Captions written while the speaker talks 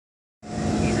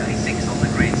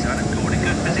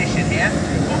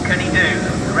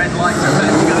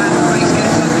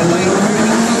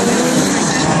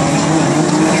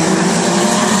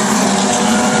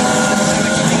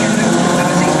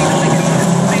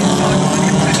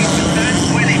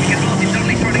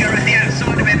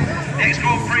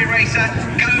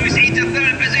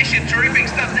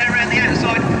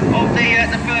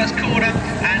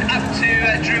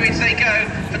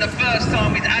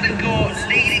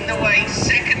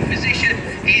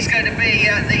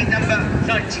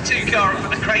72 car up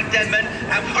at the Craig Denman,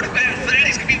 and what about that?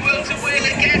 It's going to be wheel to wheel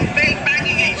again, big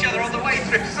banging each other on the way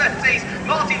through Surtees.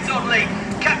 Martin Donnelly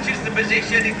captures the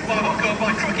position.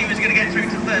 By Crookie was going to get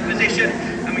through to third position,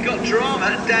 and we got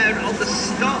drama down on the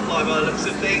start line by the looks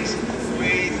of things,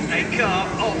 with a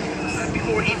car off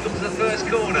before it even got to the first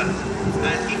corner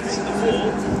and into the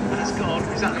wall. Has gone.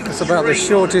 Is that number It's about the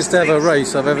shortest ever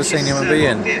race I've ever seen him be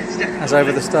in, as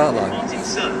over the start line. Martin's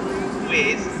son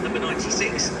with number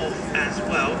 96 off as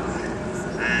well,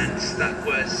 and that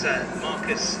was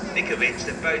Marcus Nikovic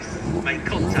that both made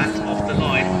contact off the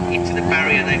line into the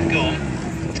barrier. They've gone,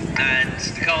 and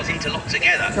the cars interlocked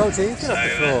together. So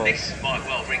this might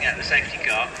well bring out the safety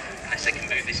car, unless they can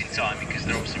move this in time, because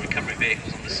they're obviously recovery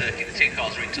vehicles on the circuit. The two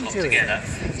cars are interlocked together.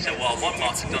 So while one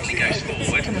Martin Donnelly goes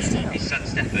forward, his son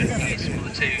Stefan is one of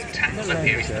the two tangled up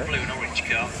here. He's in the blue and orange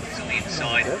car. He's on the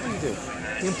inside.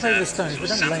 You can play the stones, but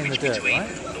don't lay in the dirt, between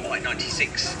right? the white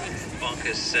 96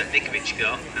 Marcus Nikovic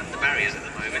car and the barriers at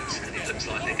the moment, and it looks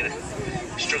like they're going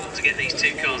to struggle to get these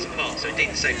two cars apart. So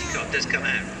indeed the safety car does come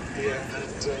out. Yeah, and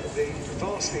the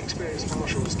vastly experienced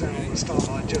marshals down on the start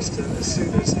line just as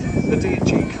soon as the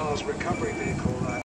D&G car's recovery vehicle